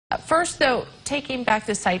First, though, taking back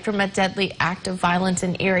the site from a deadly act of violence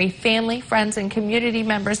in Erie, family, friends, and community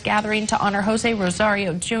members gathering to honor Jose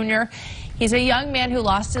Rosario Jr. He's a young man who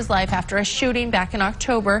lost his life after a shooting back in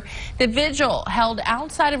October. The vigil held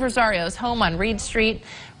outside of Rosario's home on Reed Street.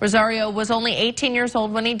 Rosario was only 18 years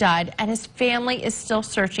old when he died, and his family is still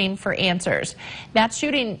searching for answers. That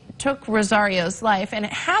shooting took Rosario's life, and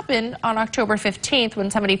it happened on October 15th when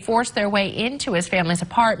somebody forced their way into his family's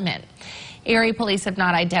apartment. Erie police have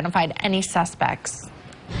not identified any suspects.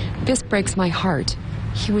 This breaks my heart.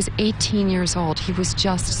 He was 18 years old. He was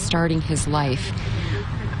just starting his life.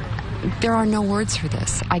 There are no words for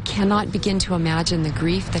this. I cannot begin to imagine the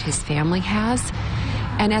grief that his family has.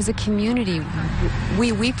 And as a community,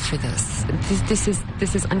 we weep for this. This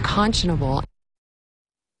is unconscionable.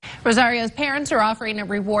 Rosario's parents are offering a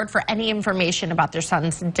reward for any information about their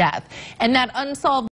son's death. And that unsolved